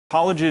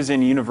Colleges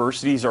and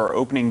universities are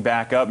opening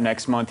back up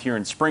next month here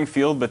in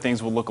Springfield, but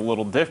things will look a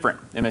little different.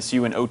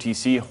 MSU and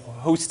OTC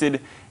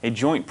hosted a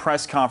joint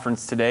press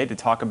conference today to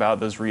talk about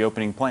those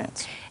reopening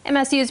plans.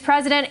 MSU's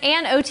president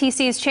and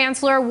OTC's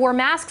chancellor wore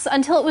masks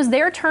until it was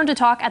their turn to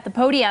talk at the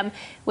podium,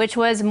 which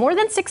was more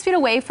than 6 feet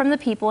away from the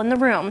people in the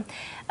room.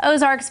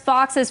 Ozarks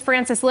Fox's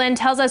Francis Lynn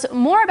tells us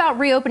more about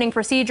reopening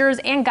procedures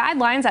and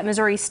guidelines at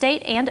Missouri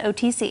State and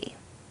OTC.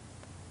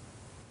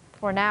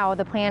 For now,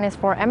 the plan is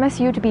for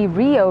MSU to be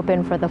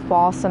reopened for the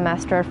fall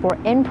semester for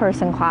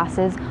in-person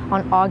classes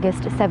on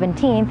August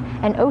 17th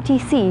and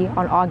OTC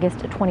on August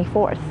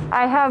 24th.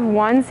 I have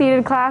one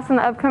seated class in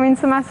the upcoming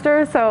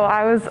semester, so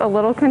I was a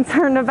little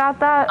concerned about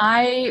that.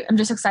 I am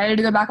just excited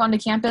to go back onto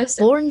campus.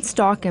 Lauren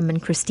Stockham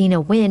and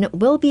Christina Wynn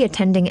will be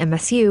attending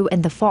MSU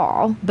in the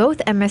fall. Both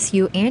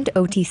MSU and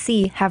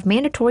OTC have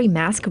mandatory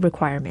mask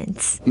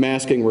requirements.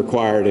 Masking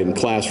required in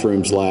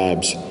classrooms,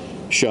 labs,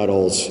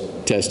 shuttles,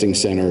 testing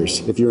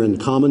centers. If you're in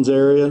the commons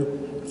area,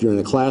 if you're in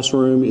a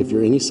classroom, if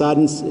you're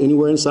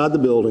anywhere inside the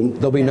building,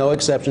 there'll be no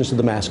exceptions to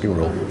the masking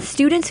rule.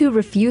 Students who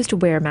refuse to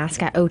wear a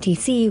mask at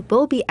OTC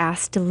will be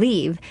asked to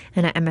leave,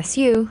 and at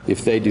MSU,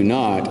 if they do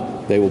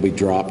not, they will be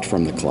dropped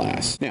from the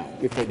class. Now,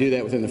 if they do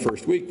that within the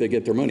first week, they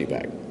get their money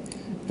back.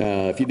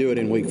 If you do it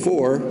in week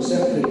 4,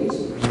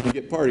 you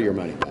get part of your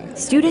money back.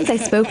 Students I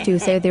spoke to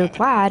say they're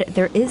glad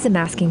there is a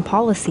masking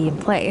policy in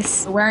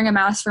place. Wearing a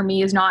mask for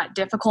me is not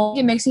difficult.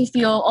 It makes me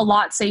feel a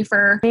lot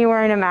safer. Me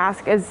wearing a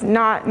mask is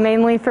not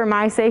mainly for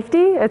my safety,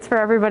 it's for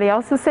everybody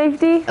else's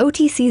safety.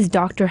 OTC's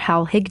Dr.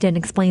 Hal Higdon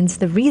explains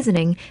the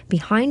reasoning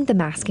behind the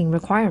masking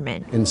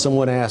requirement. And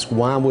someone asked,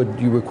 why would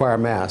you require a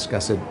mask? I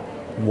said,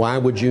 why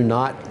would you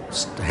not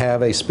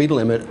have a speed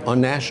limit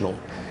on National?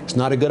 It's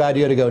not a good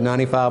idea to go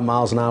 95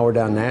 miles an hour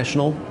down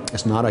National.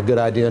 It's not a good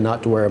idea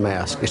not to wear a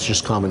mask. It's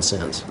just common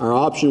sense. Our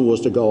option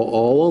was to go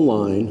all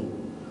online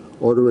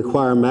or to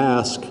require a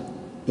mask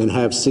and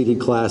have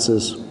seated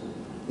classes,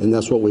 and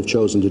that's what we've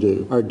chosen to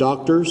do. Our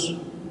doctors,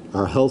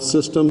 our health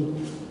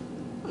system,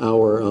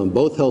 our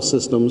both health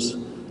systems,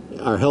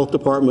 our health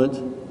department,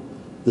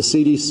 the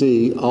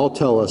CDC all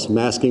tell us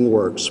masking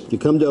works. If you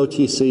come to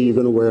OTC, you're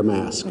going to wear a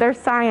mask. There's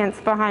science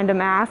behind a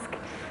mask.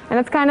 And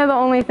it's kind of the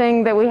only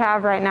thing that we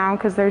have right now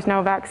because there's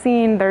no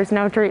vaccine, there's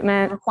no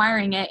treatment.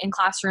 Requiring it in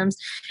classrooms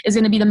is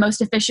going to be the most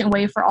efficient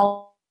way for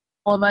all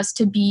of us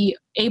to be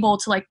able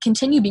to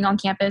continue being on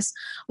campus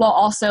while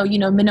also,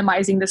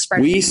 minimizing the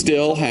spread. We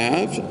still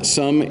have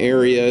some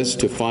areas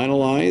to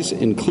finalize,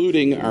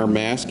 including our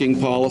masking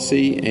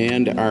policy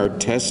and our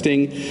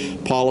testing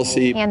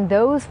policy. And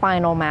those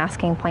final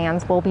masking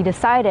plans will be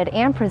decided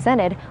and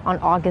presented on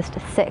August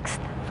 6th.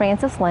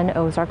 Francis Lynn,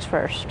 Ozarks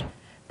First.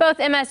 Both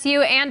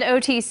MSU and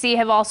OTC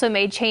have also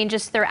made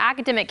changes to their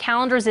academic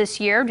calendars this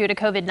year due to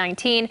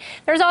COVID-19.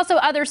 There's also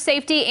other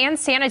safety and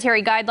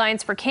sanitary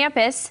guidelines for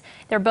campus.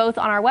 They're both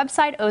on our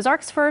website,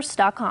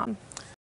 ozarksfirst.com.